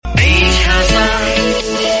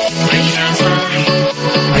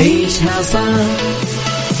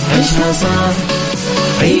عيشها صح،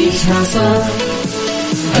 عيشها صح،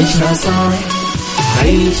 عيشها صح،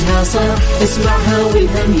 عيشها صح، اسمعها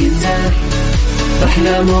والهم ينزاح،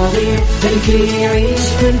 أحلى مواضيع الكل يعيش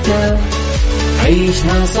مرتاح،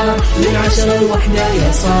 عيشها صح من 10 ل1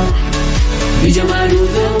 يا صاح، بجمال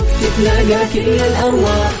وذوق تتلاقى كل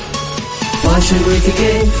الأرواح، فاشل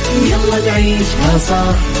واتيكيت يلا نعيشها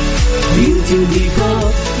صح، بيوتي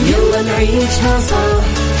وديكور يلا نعيشها صح،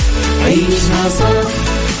 عيشها صح،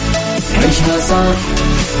 عيشها صح،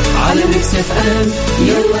 على ميكس اف ام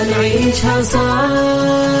يلا نعيشها صح.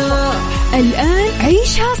 الآن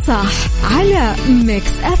عيشها صح على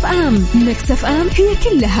ميكس اف ام. ميكس اف ام هي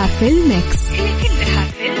كلها في الميكس، هي كلها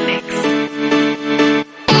في الميكس.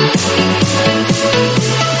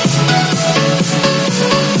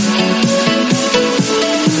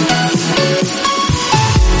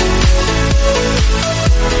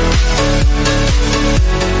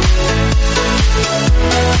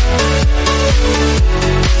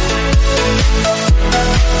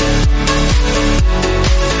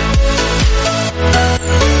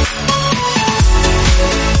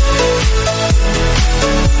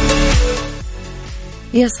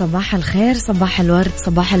 يا صباح الخير، صباح الورد،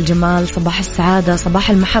 صباح الجمال، صباح السعادة، صباح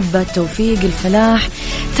المحبة، التوفيق، الفلاح.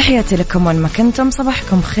 تحياتي لكم وين ما كنتم،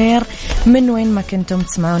 صباحكم خير من وين ما كنتم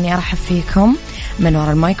تسمعوني. أرحب فيكم من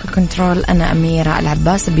وراء المايكرو كنترول، أنا أميرة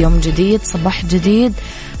العباس، بيوم جديد، صباح جديد،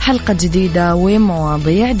 حلقة جديدة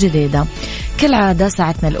ومواضيع جديدة. كالعادة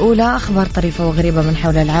ساعتنا الأولى أخبار طريفة وغريبة من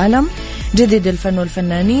حول العالم، جديد الفن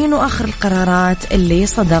والفنانين وآخر القرارات اللي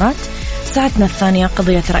صدرت. ساعتنا الثانية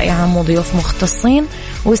قضية رأي عام وضيوف مختصين.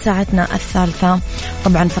 وساعتنا الثالثة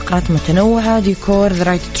طبعا فقرات متنوعة، ديكور، ذا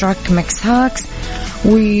رايت تراك، ميكس هاكس،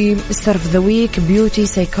 وستارف ذا ويك، بيوتي،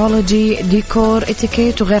 سايكولوجي، ديكور،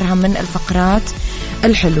 اتيكيت وغيرها من الفقرات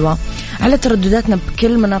الحلوة. على تردداتنا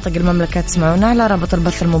بكل مناطق المملكة تسمعونا على رابط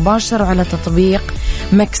البث المباشر وعلى تطبيق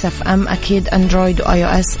ميكس اف ام، أكيد أندرويد وآي أو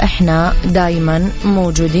إس، إحنا دايما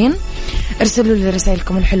موجودين. ارسلوا لي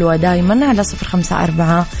رسائلكم الحلوة دايما على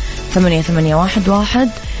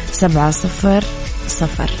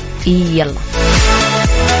 0548811700. يلا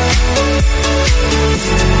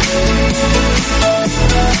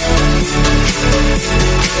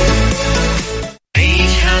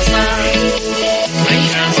عيشها صح،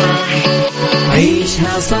 عيشها صح،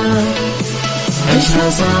 عيشها صح، عيشها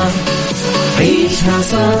صح، عيشها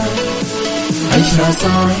صح، عيشها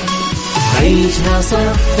صح، عيشها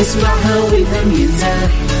صح، اسمعها والهم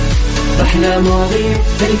ينزاح، أحلى مواضيع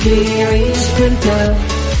الكل يعيش مرتاح،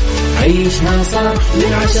 عيشها صح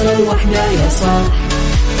من 10 ل1 يا صاح،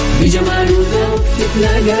 بجمال وذوق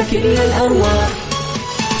تتلاقى كل الأرواح،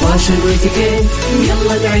 فاشل واتيكيت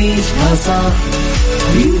يلا نعيشها صح،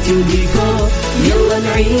 بيوتي وديكور يلا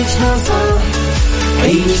نعيشها صح،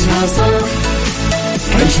 عيشها صح،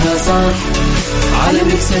 عيشها صح، على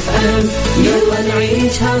ميكس اف ام يلا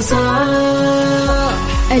نعيشها صح.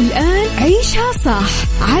 الآن عيشها صح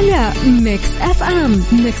على ميكس اف ام.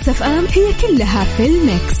 ميكس اف ام هي كلها في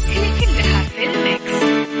الميكس، هي كلها في الميكس.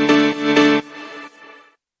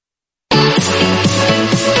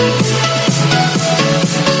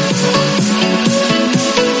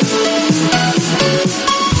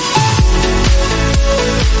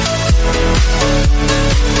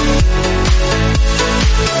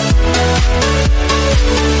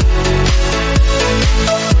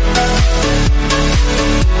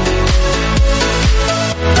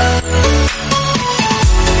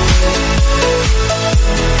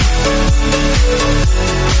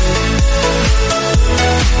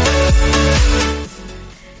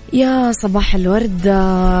 يا صباح الورد.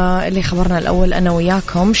 اللي خبرنا الأول أنا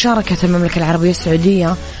وياكم، شاركت المملكة العربية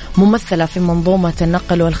السعودية ممثلة في منظومة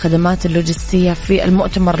النقل والخدمات اللوجستية في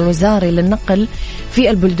المؤتمر الوزاري للنقل في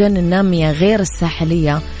البلدان النامية غير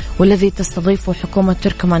الساحلية، والذي تستضيفه حكومة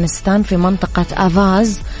تركمانستان في منطقة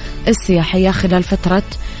آفاز السياحية خلال فترة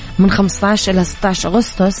من 15 إلى 16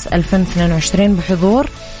 أغسطس 2022 بحضور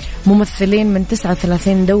ممثلين من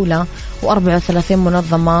 39 دولة و34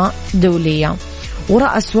 منظمة دولية.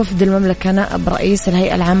 ورأس وفد المملكة نائب رئيس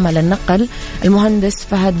الهيئة العامة للنقل المهندس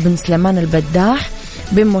فهد بن سليمان البداح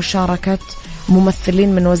بمشاركة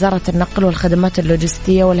ممثلين من وزارة النقل والخدمات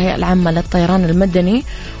اللوجستية والهيئة العامة للطيران المدني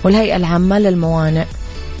والهيئة العامة للموانئ.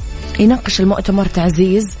 يناقش المؤتمر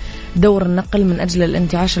تعزيز دور النقل من أجل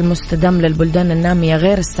الانتعاش المستدام للبلدان النامية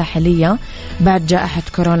غير الساحلية بعد جائحة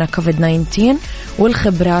كورونا كوفيد-19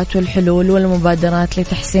 والخبرات والحلول والمبادرات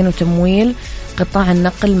لتحسين وتمويل قطاع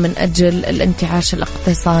النقل من أجل الانتعاش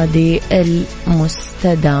الاقتصادي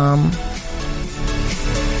المستدام.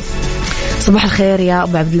 صباح الخير يا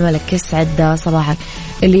أبو عبد الملك، يسعد صباحك.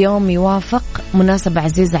 اليوم يوافق مناسبة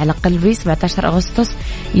عزيزة على قلبي 17 أغسطس،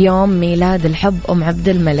 يوم ميلاد الحب أم عبد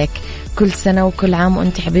الملك. كل سنة وكل عام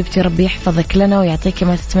وأنت حبيبتي، ربي يحفظك لنا ويعطيك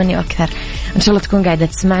ما تتمني أكثر. إن شاء الله تكون قاعدة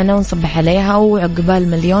تسمعنا ونصبح عليها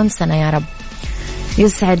وعقبال مليون سنة يا رب.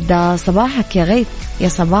 يسعد صباحك يا غيث، يا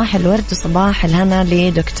صباح الورد وصباح الهنا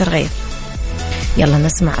لدكتور غيث. يلا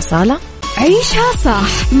نسمع أصالة. عيشها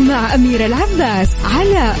صح مع أميرة العباس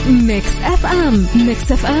على ميكس أف أم.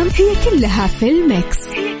 ميكس أف أم هي كلها في الميكس،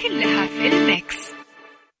 هي كلها في الميكس.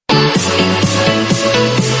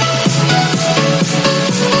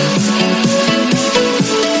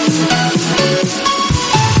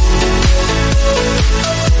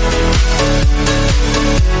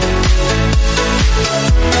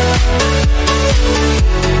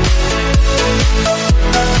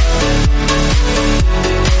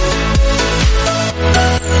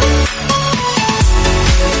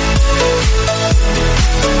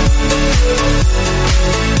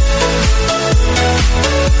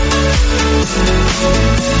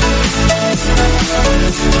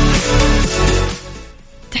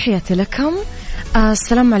 تحياتي لكم.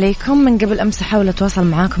 السلام عليكم. من قبل أمس أحاول أتواصل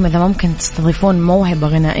معاكم إذا ممكن تستضيفون موهبة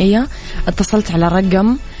غنائية. اتصلت على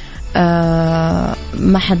رقم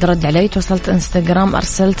ما حد رد علي، تواصلت انستغرام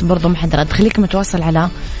أرسلت برضو ما حد رد. خليك متواصل على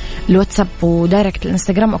الواتساب ودايركت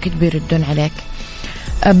الانستغرام أكيد بيردون عليك.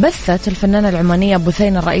 بثت الفنانة العمانية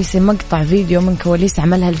بثينة الرئيسي مقطع فيديو من كواليس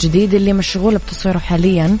عملها الجديد اللي مشغولة بتصويره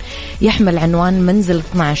حاليا، يحمل عنوان منزل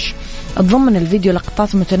 12. تضمن الفيديو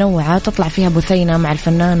لقطات متنوعة تطلع فيها بثينة مع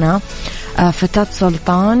الفنانة فتاة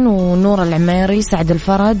سلطان ونور العميري سعد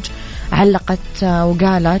الفرج. علقت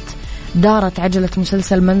وقالت: دارت عجلة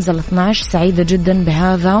مسلسل منزل 12، سعيدة جدا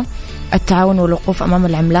بهذا التعاون والوقوف أمام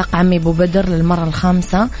العملاق عمي أبو بدر للمرة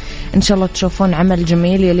الخامسة. إن شاء الله تشوفون عمل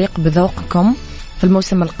جميل يليق بذوقكم في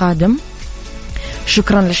الموسم القادم.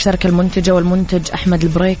 شكرا للشركة المنتجة والمنتج أحمد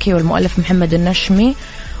البريكي والمؤلف محمد النشمي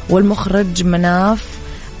والمخرج مناف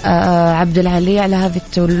عبد العلي على هذه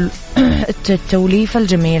التوليفة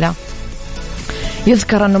الجميلة.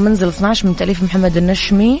 يذكر أنه منزل 12 من تأليف محمد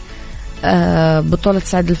النشمي، بطولة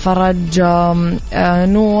سعد الفرج،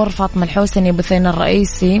 نور، فاطمة الحوسني، بثينة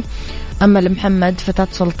الرئيسي، أمل محمد، فتاة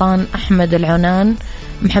سلطان، أحمد العنان،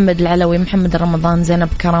 محمد العلوي، محمد رمضان، زينب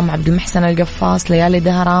كرم، عبد المحسن القفاص، ليالي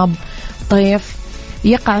دهراب، طيف.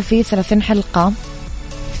 يقع فيه 30 حلقة،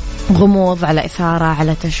 غموض على إثارة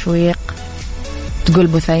على تشويق. تقول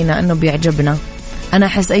بثينة أنه بيعجبنا. أنا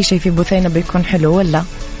أحس أي شيء في بثينة بيكون حلو ولا؟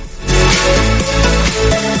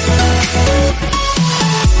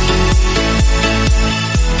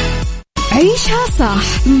 عيشها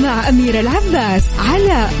صح مع أميرة العباس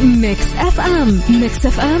على ميكس أف أم. ميكس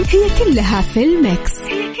أف أم هي كلها في الميكس،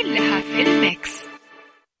 هي كلها في الميكس.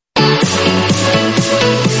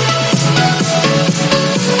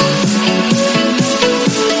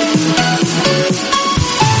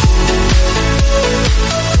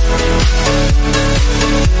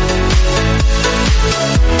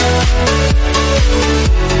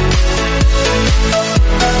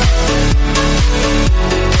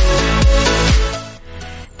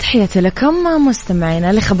 تحياتي لكم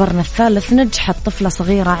مستمعينا. لخبرنا الثالث، نجحت طفلة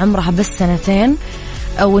صغيرة عمرها بس 2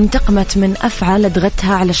 وانتقمت من أفعى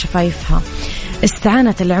لدغتها على شفايفها.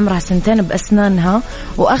 استعانت اللي عمرها 2 بأسنانها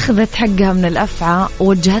وأخذت حقها من الأفعى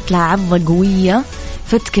ووجهت لها عضة قوية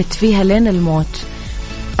فتكت فيها لين الموت.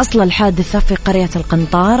 أصل الحادثة في قرية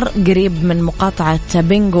القنطار قريب من مقاطعة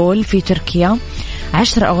بنغول في تركيا.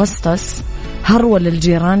 10 أغسطس هرول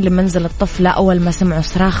الجيران لمنزل الطفلة أول ما سمعوا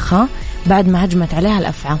صراخها بعد ما هجمت عليها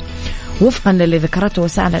الأفعى. وفقا للي ذكرته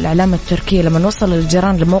وسائل الإعلام التركية، لما وصل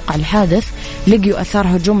الجيران لموقع الحادث لقيوا أثار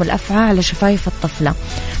هجوم الأفعى على شفايف الطفلة،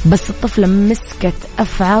 بس الطفلة مسكت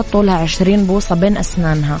أفعى طولها 20 بوصة بين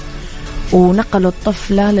أسنانها، ونقلوا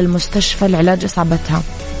الطفلة للمستشفى لعلاج إصابتها،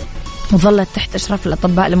 وظلت تحت إشراف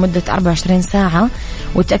الأطباء لمدة 24 ساعة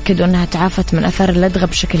وتأكدوا أنها تعافت من أثار اللدغة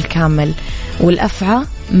بشكل كامل. والأفعى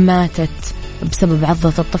ماتت بسبب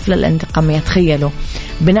عضة الطفلة الانتقامية. تخيلوا،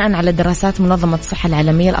 بناء على دراسات منظمة الصحة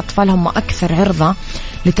العالمية، الأطفال هم أكثر عرضة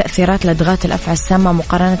لتأثيرات لدغات الأفعى السامة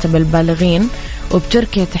مقارنة بالبالغين.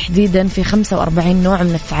 وبتركيا تحديدا في 45 نوع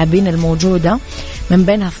من الثعابين الموجودة، من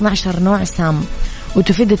بينها 12 نوع سام.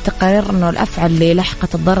 وتفيد التقارير أنه الأفعى اللي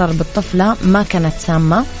لحقت الضرر بالطفلة ما كانت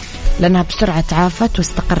سامة لأنها بسرعة تعافت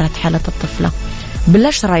واستقرت حالة الطفلة.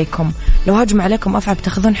 بالله رأيكم لو هجم عليكم أفعى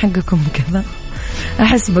بتاخذون حقكم كذا؟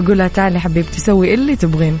 أحس بقولها تعالي حبيبتي سوي اللي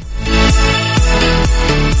تبغين.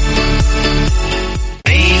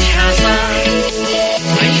 عيشها صح،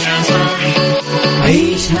 عيشها صح،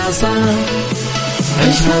 عيشها صح،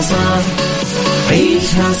 عيشها صح،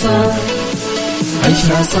 عيشها صح،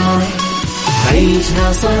 عيشها صح،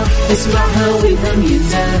 عيشها صح اسمعها والهم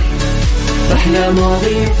ينزاح، أحلى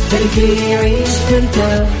مواضيع الكل يعيش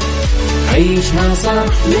ترتاح. عيشها صح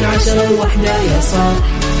من 10 ل1 يا صاح،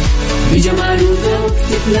 بجمال وذوق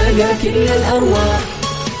تتلاقى كل الأرواح.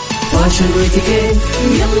 فاشل واتيكيت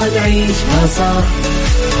يلا نعيشها صح،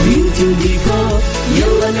 بيوتي وديكور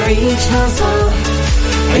يلا نعيشها صح.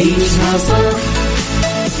 عيشها صح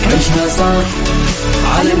عيشها صح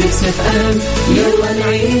على ميكس اف ام، يلا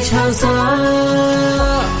نعيشها صح.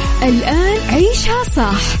 الآن عيشها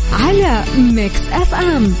صح على ميكس اف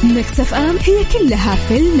ام. ميكس اف ام هي كلها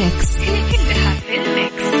في الميكس، هي كلها في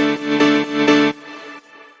الميكس.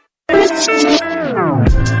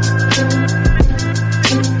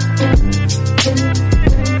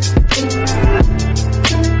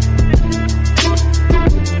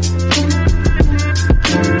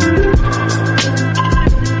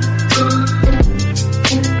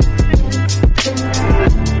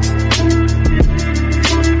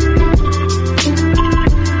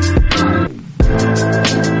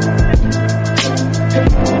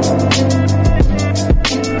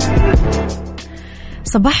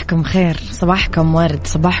 صباحكم خير، صباحكم ورد،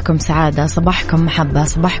 صباحكم سعادة، صباحكم محبة،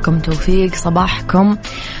 صباحكم توفيق، صباحكم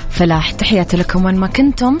فلاح. تحياتي لكم وين ما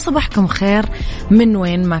كنتم، صباحكم خير من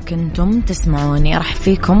وين ما كنتم تسمعوني. أرحب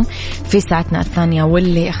فيكم في ساعتنا الثانية،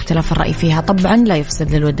 واللي اختلاف الرأي فيها طبعا لا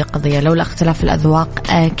يفسد للود قضية، لولا اختلاف الأذواق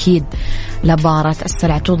أكيد لبارة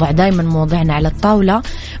السلع. توضع دايما مواضيعنا على الطاولة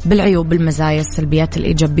بالعيوب، بالمزايا، السلبيات،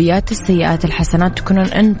 الإيجابيات، السيئات، الحسنات، تكونون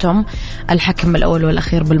أنتم الحكم الأول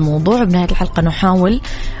والأخير بالموضوع. بنهاية الحلقة نحاول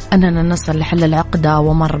أننا نصل لحل العقدة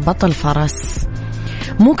ومربط الفرس.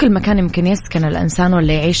 مو كل مكان يمكن يسكن الإنسان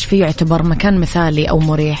ولا يعيش فيه يعتبر مكان مثالي أو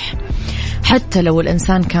مريح، حتى لو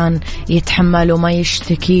الإنسان كان يتحمل وما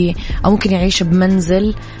يشتكي، أو ممكن يعيش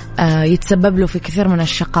بمنزل يتسبب له في كثير من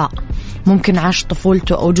الشقاء. ممكن عاش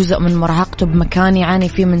طفولته أو جزء من مراهقته بمكان يعاني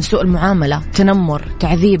فيه من سوء المعاملة، تنمر،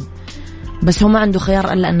 تعذيب، بس هو ما عنده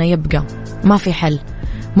خيار إلا أنه يبقى، ما في حل.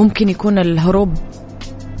 ممكن يكون الهروب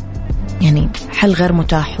يعني حل غير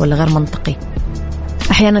متاح ولا غير منطقي.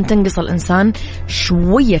 أحيانا تنقص الإنسان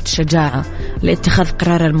شوية شجاعة لاتخاذ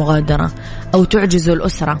قرار المغادرة، أو تعجزه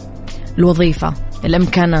الأسرة، الوظيفة،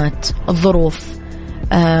 الإمكانات، الظروف،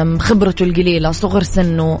 خبرته القليلة، صغر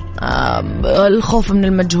سنه، الخوف من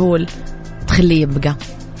المجهول، تخليه يبقى.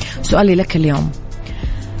 سؤالي لك اليوم،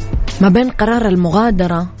 ما بين قرار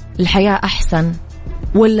المغادرة الحياة أحسن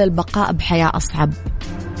ولا البقاء بحياة أصعب؟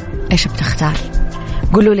 إيش بتختار؟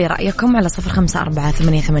 قولوا لي رأيكم على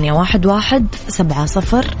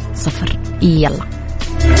 0548811700. يلا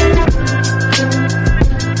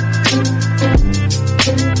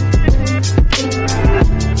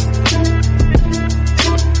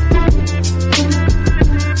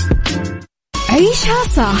عيشها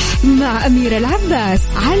صح مع أميرة العباس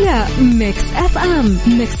على ميكس اف ام.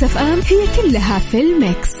 ميكس اف ام هي كلها في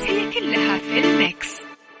الميكس، هي كلها في الميكس.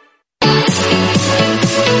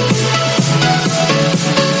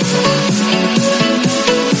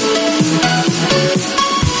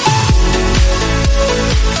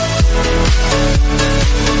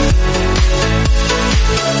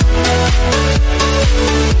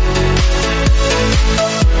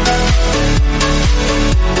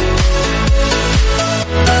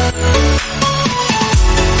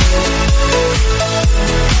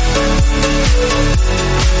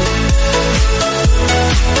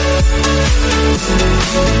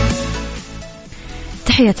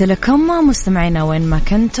 تحياتي لكم مستمعينا وين ما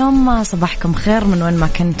كنتم، صباحكم خير من وين ما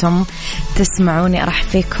كنتم تسمعوني. أرحب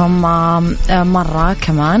فيكم مرة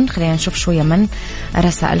كمان. خلينا نشوف شوية من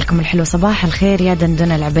رسائلكم الحلوة. صباح الخير يا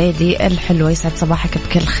دندن العبيدي الحلوة، يسعد صباحك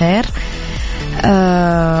بكل خير.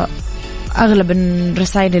 أغلب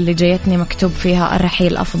الرسائل اللي جايتني مكتوب فيها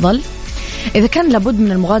الرحيل أفضل. إذا كان لابد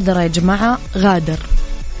من المغادرة يا جماعة غادر.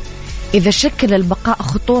 إذا شكل البقاء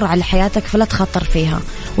خطورة على حياتك فلا تخاطر فيها،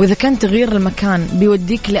 وإذا كان تغيير المكان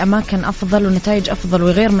بيوديك لأماكن أفضل ونتائج أفضل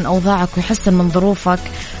ويغير من أوضاعك ويحسن من ظروفك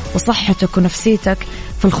وصحتك ونفسيتك،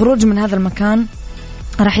 فالخروج من هذا المكان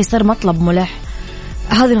راح يصير مطلب ملح.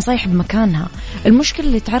 هذه نصايح بمكانها. المشكلة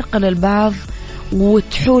اللي تعرقل البعض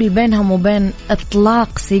وتحول بينهم وبين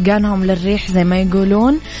إطلاق سيقانهم للريح زي ما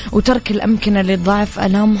يقولون، وترك الأمكنة اللي تضاعف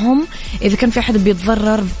ألامهم. إذا كان في أحد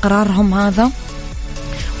بيتضرر بقرارهم هذا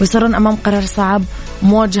ويصيرون أمام قرار صعب،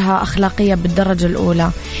 مواجهة أخلاقية بالدرجة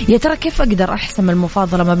الأولى، يا ترى كيف أقدر أحسم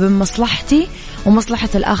المفاضلة ما بين مصلحتي ومصلحة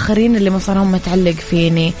الآخرين اللي مصيرهم متعلق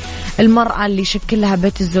فيني؟ المرأة اللي يشكل لها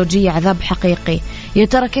بيت الزوجية عذاب حقيقي، يا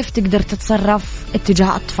ترى كيف تقدر تتصرف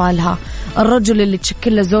اتجاه أطفالها؟ الرجل اللي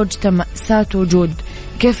تشكل له زوجته مأساة وجود،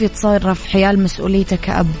 كيف يتصرف حيال مسؤوليته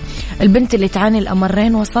كأب؟ البنت اللي تعاني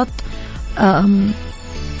الأمرين وسط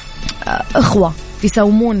إخوة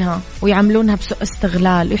يساومونها ويعاملونها بسوء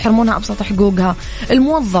استغلال، يحرمونها أبسط حقوقها.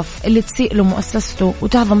 الموظف اللي تسيء له مؤسسته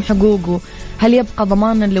وتهضم حقوقه، هل يبقى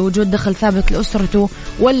ضمانا لوجود دخل ثابت لأسرته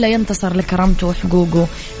ولا ينتصر لكرامته وحقوقه؟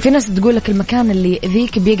 في ناس تقولك المكان اللي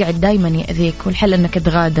يأذيك بيقعد دايما يأذيك والحل أنك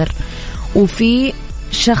تغادر، وفي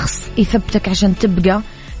شخص يثبتك عشان تبقى،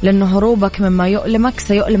 لأنه هروبك مما يؤلمك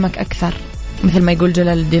سيؤلمك أكثر، مثل ما يقول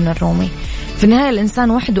جلال الدين الرومي. في النهاية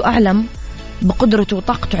الإنسان وحده أعلم بقدرته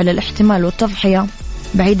وطاقته على الاحتمال والتضحية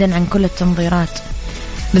بعيدا عن كل التنظيرات.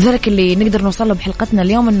 لذلك اللي نقدر نوصله بحلقتنا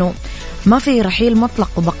اليوم أنه ما في رحيل مطلق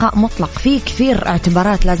وبقاء مطلق، في كثير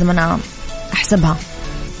اعتبارات لازم أنا أحسبها.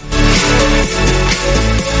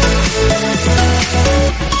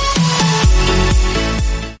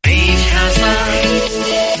 عيشها صح،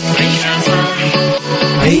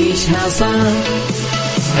 عيشها صح،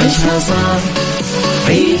 عيشها صح،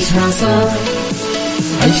 عيشها صح،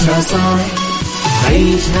 عيشها صح،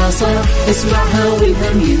 عيشها صح، اسمعها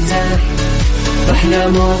والهم ينزاح،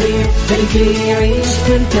 أحلى مواضيع الكل يعيش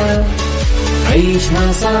مرتاح.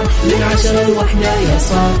 عيشها صح من 10 ل1 يا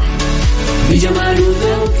صاح، بجمال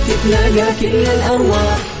وذوق تتلاقى كل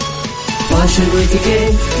الأرواح، فاشل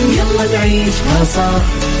واتيكيت يلا نعيشها صح،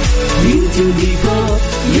 بيوتي وديكور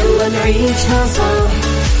يلا نعيشها صح،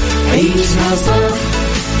 عيشها صح،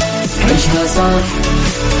 عيشها صح،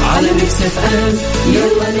 على ميكس اف ام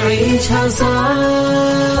يلا نعيشها صح.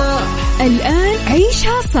 الآن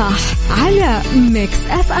عيشها صح على ميكس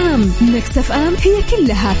اف ام. ميكس اف ام هي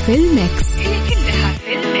كلها في الميكس، هي كلها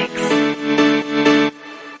في الميكس.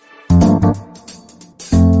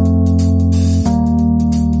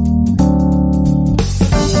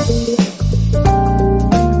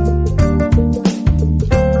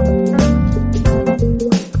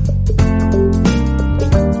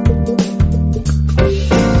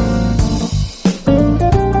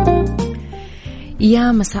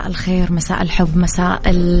 يا مساء الخير، مساء الحب، مساء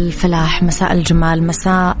الفلاح، مساء الجمال،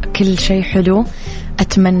 مساء كل شيء حلو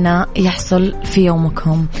أتمنى يحصل في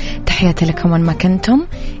يومكم. تحياتي لكم وين ما كنتم،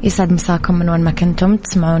 يسعد مساكم من وين ما كنتم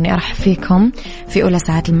تسمعوني. أرحب فيكم في أولى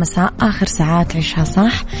ساعات المساء، آخر ساعات عيشها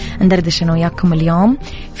صح. ندردش أنا وياكم اليوم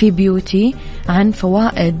في بيوتي عن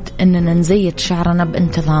فوائد أننا نزيد شعرنا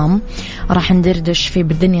بانتظام. راح ندردش في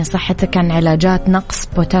بالدنيا صحتك عن علاجات نقص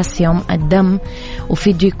بوتاسيوم الدم،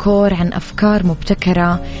 وفي ديكور عن أفكار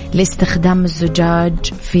مبتكرة لاستخدام الزجاج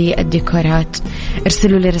في الديكورات.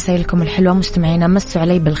 ارسلوا لي رسائلكم الحلوة مستمعينا، مسوا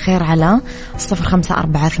علي بالخير على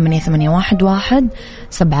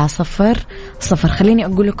 0548811700. خليني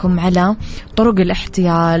أقول لكم على طرق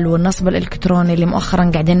الاحتيال والنصب الإلكتروني اللي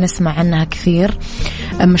مؤخرا قاعدين نسمع عنها كثير.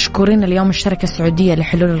 مشكورين اليوم الشركة السعودية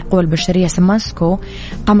لحلول القوى البشرية سماسكو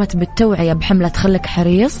قامت بالتوعية بحملة خلك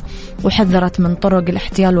حريص، وحذرت من طرق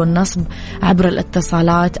الاحتيال والنصب عبر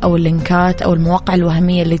الاتصالات أو اللينكات أو المواقع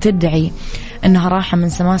الوهمية اللي تدعي أنها راحة من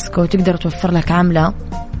سماسكو وتقدر توفر لك عملة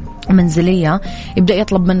منزلية. يبدأ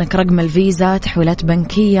يطلب منك رقم الفيزا، تحويلات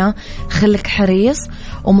بنكية. خلك حريص،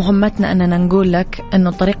 ومهمتنا أننا نقول لك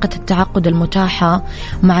أنه طريقة التعاقد المتاحة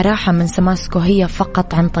مع راحة من سماسكو هي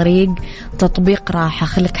فقط عن طريق تطبيق راحة.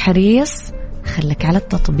 خلك حريص، خلك على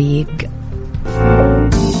التطبيق.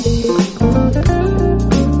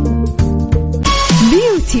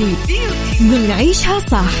 بيوتي بنعيشها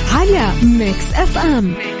صح على ميكس اف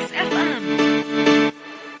ام.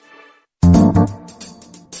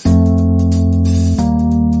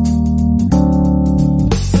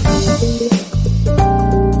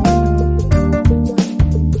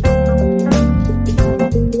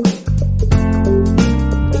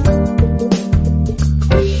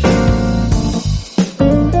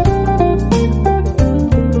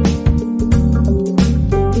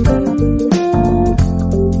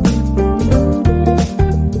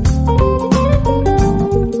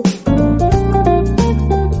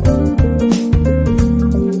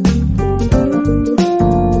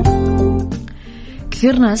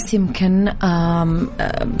 كثير ناس يمكن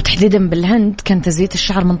تحديدا بالهند كان تزييت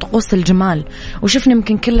الشعر من طقوس الجمال، وشفنا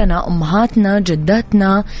يمكن كلنا أمهاتنا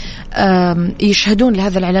جداتنا يشهدون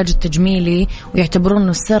لهذا العلاج التجميلي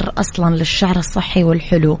ويعتبرونه سر أصلا للشعر الصحي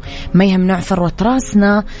والحلو. ما يهم نوع ثروة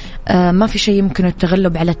راسنا، ما في شيء يمكن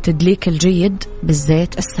التغلب على التدليك الجيد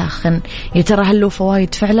بالزيت الساخن. يا ترى هل له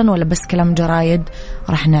فوائد فعلا ولا بس كلام جرايد؟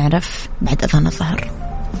 راح نعرف بعد أذان الظهر.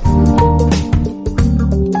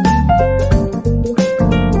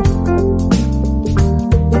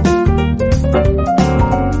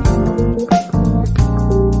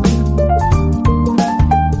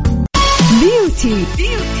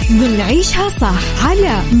 بنعيشها صح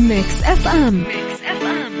على ميكس اف ام.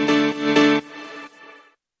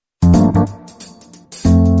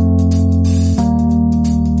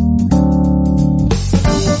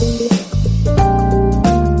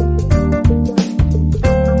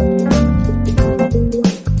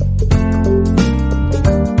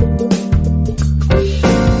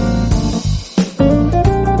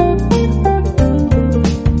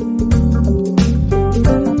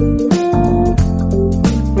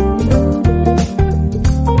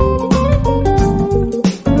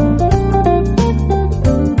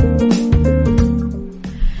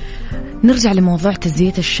 نرجع لموضوع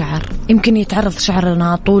تزييت الشعر. يمكن يتعرض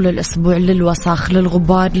شعرنا طول الأسبوع للوساخ،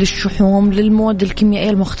 للغبار، للشحوم، للمواد الكيميائية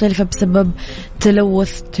المختلفة بسبب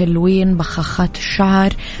تلوث، تلوين، بخاخات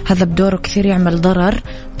الشعر. هذا بدوره كثير يعمل ضرر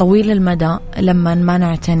طويل المدى لما ما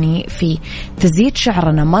نعتني فيه. تزييت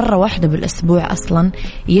شعرنا مرة واحدة بالأسبوع أصلا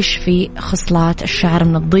يشفي خصلات الشعر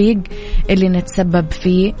من الضيق اللي نتسبب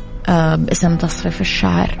فيه باسم تصفيف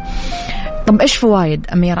الشعر. طب إيش فوائد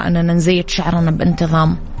أميرة أننا نزيت شعرنا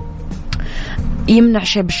بانتظام؟ يمنع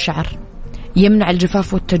شيب الشعر، يمنع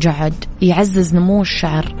الجفاف والتجعد، يعزز نمو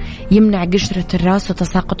الشعر، يمنع قشرة الراس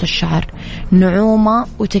وتساقط الشعر، نعومة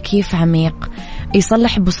وتكييف عميق،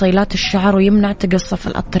 يصلح بصيلات الشعر ويمنع تقصف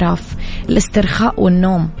الأطراف، الاسترخاء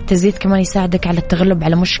والنوم. تزيد كمان يساعدك على التغلب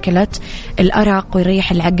على مشكلة الأرق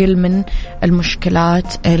ويريح العقل من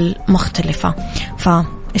المشكلات المختلفة.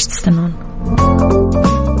 فإيش تستنون؟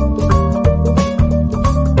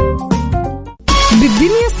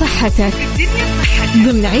 بالدنيا صحتك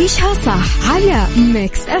ضمن عيشها صح على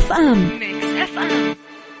ميكس اف ام.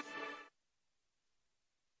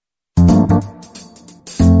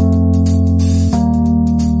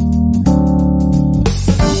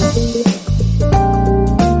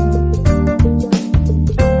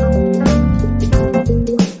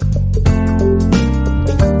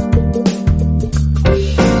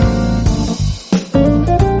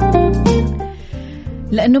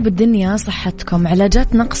 لأنه بالدنيا صحتكم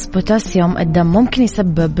علاجات نقص بوتاسيوم الدم ممكن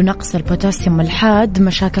يسبب نقص البوتاسيوم الحاد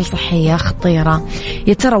مشاكل صحية خطيرة.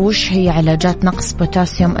 يا ترى وش هي علاجات نقص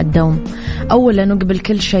بوتاسيوم الدم؟ أولا وقبل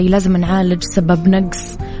كل شيء لازم نعالج سبب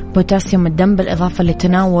نقص بوتاسيوم الدم بالإضافة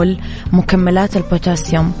لتناول مكملات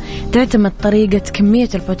البوتاسيوم. تعتمد طريقة كمية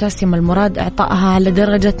البوتاسيوم المراد إعطائها على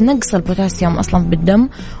درجة نقص البوتاسيوم أصلا بالدم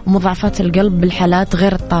ومضاعفات القلب بالحالات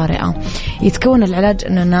غير الطارئة. يتكون العلاج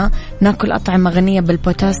أننا ناكل أطعمة غنية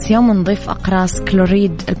بالبوتاسيوم ونضيف أقراص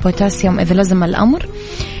كلوريد البوتاسيوم إذا لزم الأمر.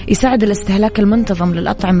 يساعد الاستهلاك المنتظم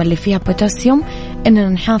للأطعمة اللي فيها بوتاسيوم إننا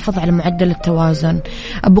نحافظ على معدل التوازن.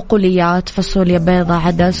 بقوليات، فاصوليا بيضة،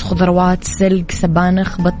 عدس، خضروات، سلق،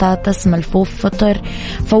 سبانخ، بطاطس، ملفوف، فطر،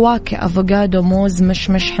 فواكه، أفوكادو، موز،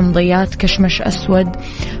 مشمش، حمضيات، كشمش أسود،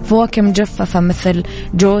 فواكه مجففة مثل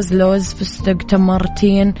جوز، لوز، فستق، تمر،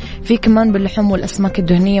 تين. في كمان باللحوم والأسماك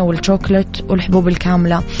الدهنية والشوكولات والحبوب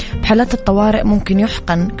الكاملة. بحالات الطوارئ ممكن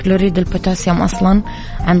يحقن كلوريد البوتاسيوم أصلا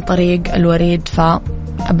عن طريق الوريد،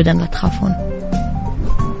 فأبدا لا تخافون.